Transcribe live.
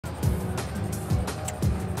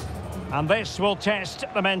And this will test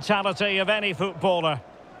the mentality of any footballer.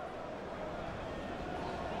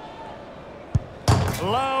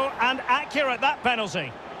 Low and accurate, that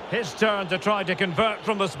penalty. His turn to try to convert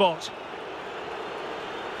from the spot.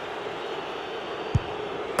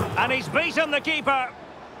 And he's beaten the keeper.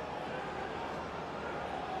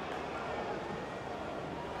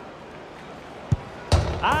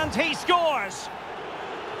 And he scores.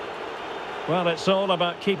 Well, it's all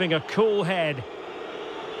about keeping a cool head.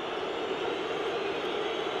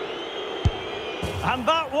 And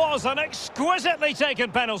that was an exquisitely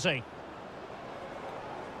taken penalty.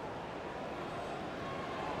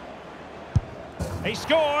 He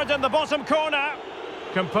scored in the bottom corner.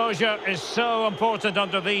 Composure is so important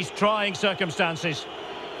under these trying circumstances.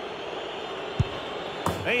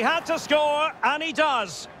 He had to score, and he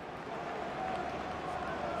does.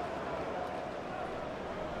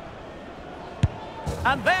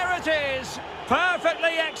 And there it is,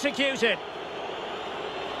 perfectly executed.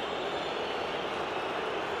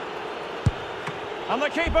 And the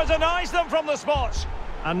keeper denies them from the spot.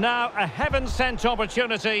 And now a heaven-sent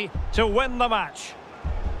opportunity to win the match.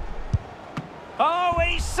 Oh,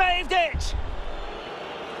 he saved it!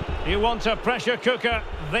 You want a pressure cooker?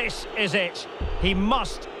 This is it. He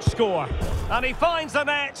must score. And he finds the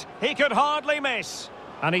net. He could hardly miss.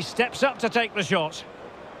 And he steps up to take the shot.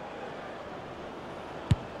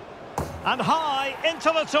 And high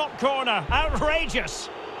into the top corner. Outrageous.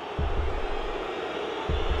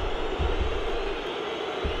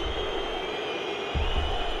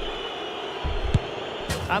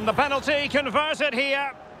 And the penalty converted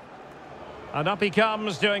here. And up he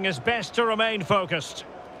comes, doing his best to remain focused.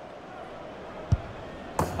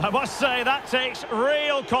 I must say, that takes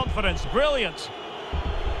real confidence. Brilliant.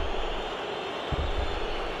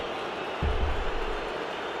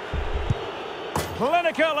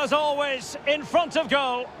 Clinical as always, in front of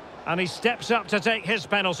goal. And he steps up to take his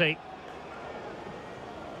penalty.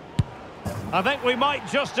 I think we might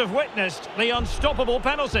just have witnessed the unstoppable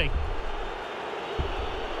penalty.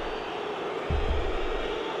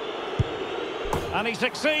 And he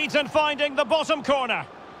succeeds in finding the bottom corner.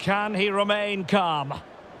 Can he remain calm?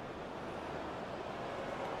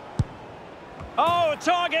 Oh,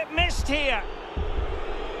 target missed here.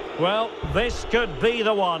 Well, this could be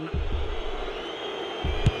the one.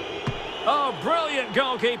 Oh, brilliant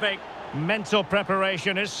goalkeeping. Mental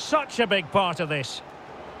preparation is such a big part of this.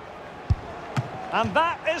 And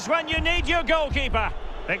that is when you need your goalkeeper.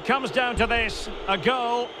 It comes down to this, a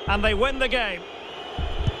goal, and they win the game.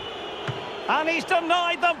 And he's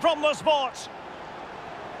denied them from the spot.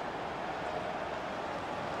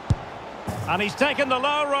 And he's taken the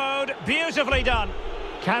low road. Beautifully done.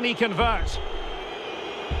 Can he convert?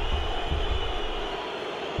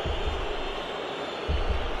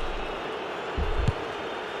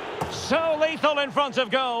 So lethal in front of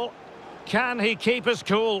goal. Can he keep his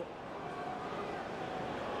cool?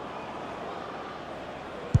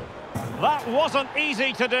 That wasn't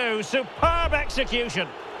easy to do. Superb execution.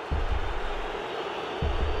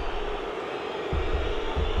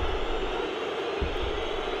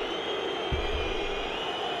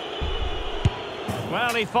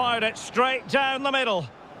 Well, he fired it straight down the middle.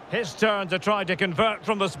 His turn to try to convert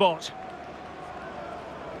from the spot.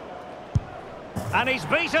 And he's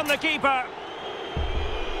beaten the keeper.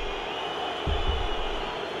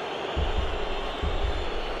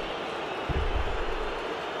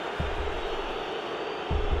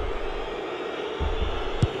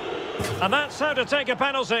 And that's how to take a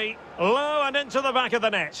penalty. Low and into the back of the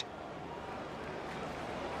net.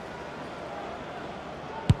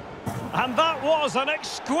 And that was an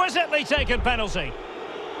exquisitely taken penalty.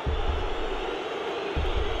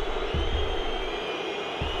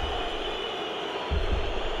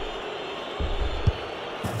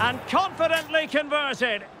 And confidently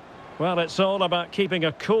converted. Well, it's all about keeping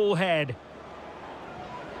a cool head.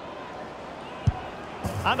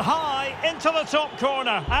 And high into the top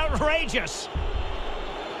corner. Outrageous.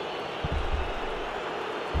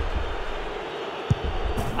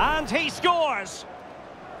 And he scores.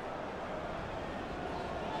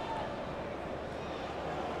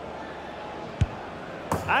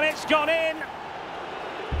 And it's gone in.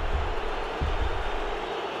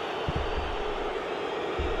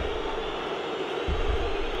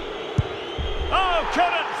 Oh,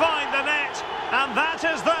 couldn't find the net. And that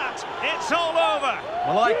is that. It's all over.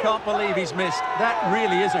 Well, I can't believe he's missed. That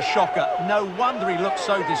really is a shocker. No wonder he looks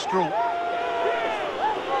so distraught.